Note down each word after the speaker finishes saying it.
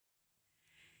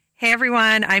Hey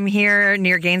everyone, I'm here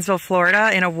near Gainesville, Florida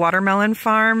in a watermelon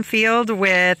farm field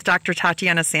with Dr.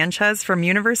 Tatiana Sanchez from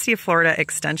University of Florida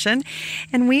Extension.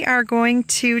 And we are going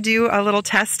to do a little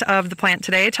test of the plant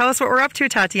today. Tell us what we're up to,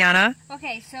 Tatiana.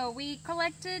 Okay, so we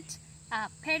collected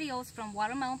petioles from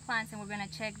watermelon plants and we're going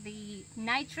to check the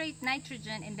nitrate,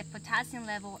 nitrogen, and the potassium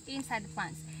level inside the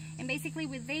plants. And basically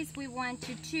with this we want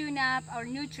to tune up our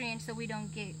nutrients so we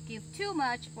don't give too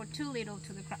much or too little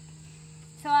to the crop.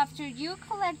 So after you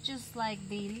collect just like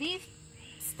the leaf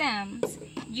stems,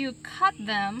 you cut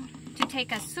them to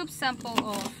take a subsample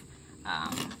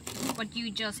of what you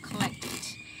just collected.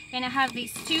 And I have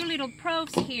these two little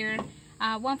probes here,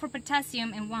 one for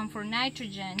potassium and one for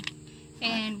nitrogen.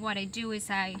 And what I do is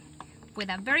with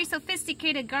a very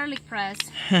sophisticated garlic press,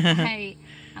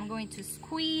 I'm going to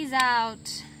squeeze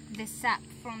out the sap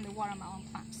from the watermelon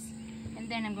plants. And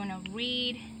then I'm going to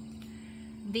read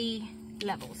the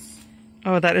levels.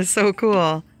 Oh, that is so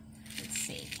cool. Let's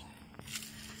see.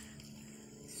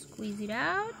 Squeeze it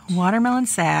out. Watermelon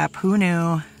sap, who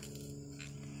knew?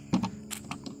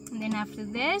 And then after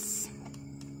this,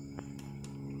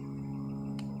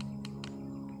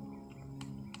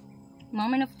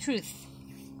 moment of truth.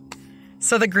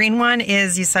 So the green one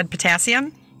is, you said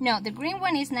potassium? No, the green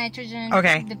one is nitrogen.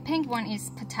 Okay. The pink one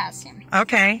is potassium.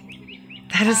 Okay.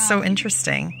 That is so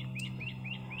interesting.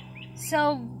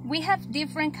 So we have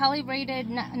different calibrated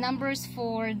numbers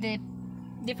for the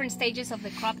different stages of the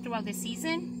crop throughout the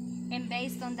season, and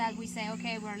based on that we say,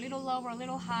 okay, we're a little low, we're a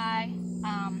little high.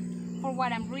 For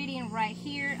what I'm reading right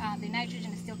here, the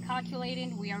nitrogen is still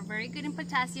calculating. We are very good in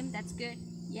potassium, that's good,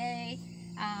 yay.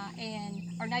 And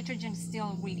our nitrogen is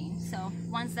still reading. So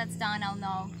once that's done, I'll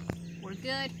know we're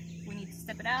good, we need to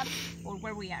step it up, or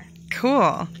where we are.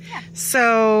 Cool. Yeah.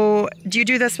 So do you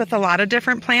do this with a lot of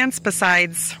different plants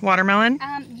besides watermelon?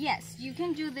 Yes, you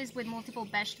can do this with multiple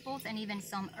vegetables and even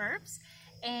some herbs.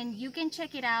 And you can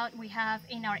check it out. We have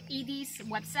in our ED's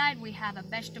website, we have a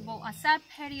sap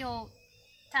petiole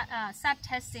sap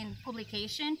testing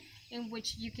publication in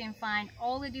which you can find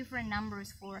all the different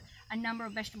numbers for a number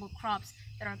of vegetable crops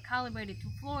that are calibrated to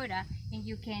Florida, and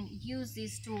you can use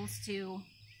these tools to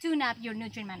tune up your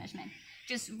nutrient management.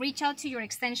 Just reach out to your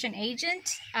extension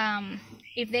agent.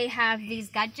 If they have these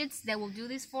gadgets, they will do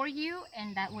this for you,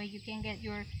 and that way you can get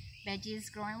your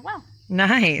veggies growing well.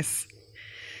 Nice.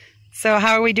 So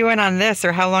how are we doing on this,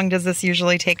 or how long does this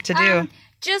usually take to do?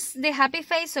 Just the happy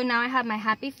phase. So now I have my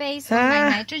happy phase with my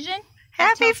nitrogen.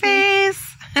 Happy phase!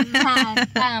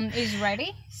 That is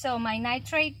ready. So my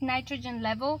nitrogen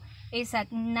level is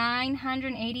at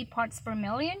 980 parts per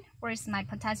million, whereas my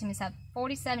potassium is at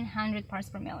 4,700 parts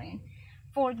per million.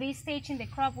 For this stage in the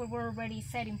crop where we're already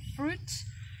setting fruit,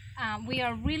 we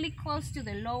are really close to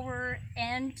the lower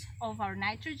end of our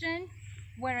nitrogen,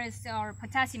 whereas our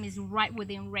potassium is right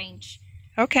within range.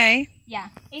 Okay. Yeah,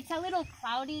 it's a little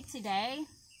cloudy today,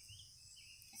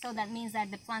 so that means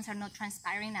that the plants are not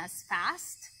transpiring as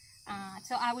fast.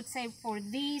 So I would say for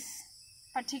this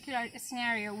particular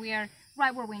scenario, we are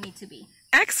right where we need to be.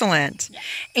 Excellent. Yeah.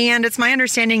 And it's my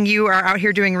understanding you are out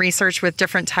here doing research with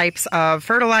different types of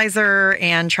fertilizer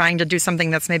and trying to do something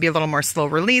that's maybe a little more slow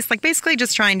release, like basically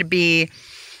just trying to be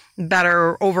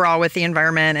better overall with the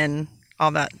environment and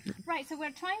all that. Right, so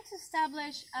we're trying to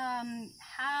establish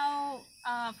how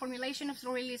formulation of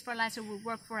slow release fertilizer will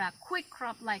work for a quick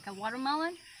crop like a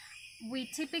watermelon. We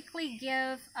typically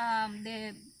give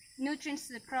the nutrients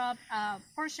to the crop, a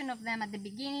portion of them at the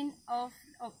beginning of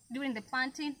during the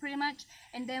planting pretty much,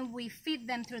 and then we feed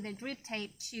them through the drip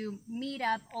tape to meet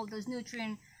up all those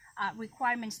nutrient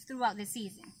requirements throughout the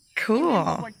season. Cool. And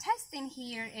what we're testing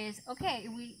here is, okay,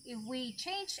 if we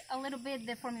change a little bit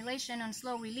the formulation on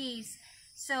slow release,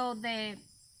 so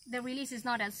the release is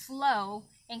not as slow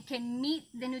and can meet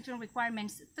the nutrient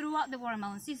requirements throughout the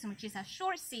watermelon season, which is a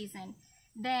short season,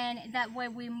 then that way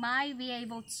we might be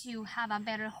able to have a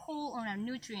better hold on our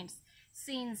nutrients.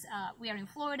 Since we are in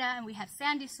Florida and we have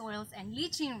sandy soils and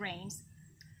leaching rains,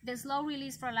 the slow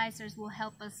release fertilizers will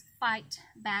help us fight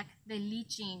back the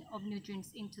leaching of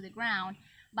nutrients into the ground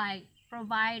by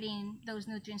providing those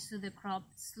nutrients to the crop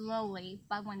slowly,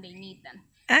 but when they need them.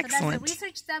 Excellent. So that's the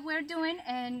research that we're doing,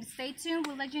 and stay tuned.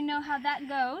 We'll let you know how that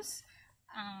goes.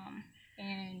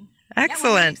 And excellent. Yeah,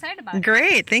 we're really excited about it.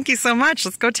 Great. Thank you so much.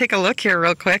 Let's go take a look here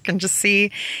real quick and just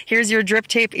see. Here's your drip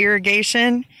tape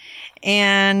irrigation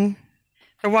and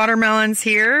the watermelons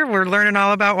here. We're learning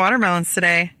all about watermelons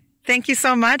today. Thank you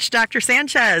so much, Dr.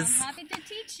 Sanchez. I'm happy to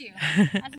teach you.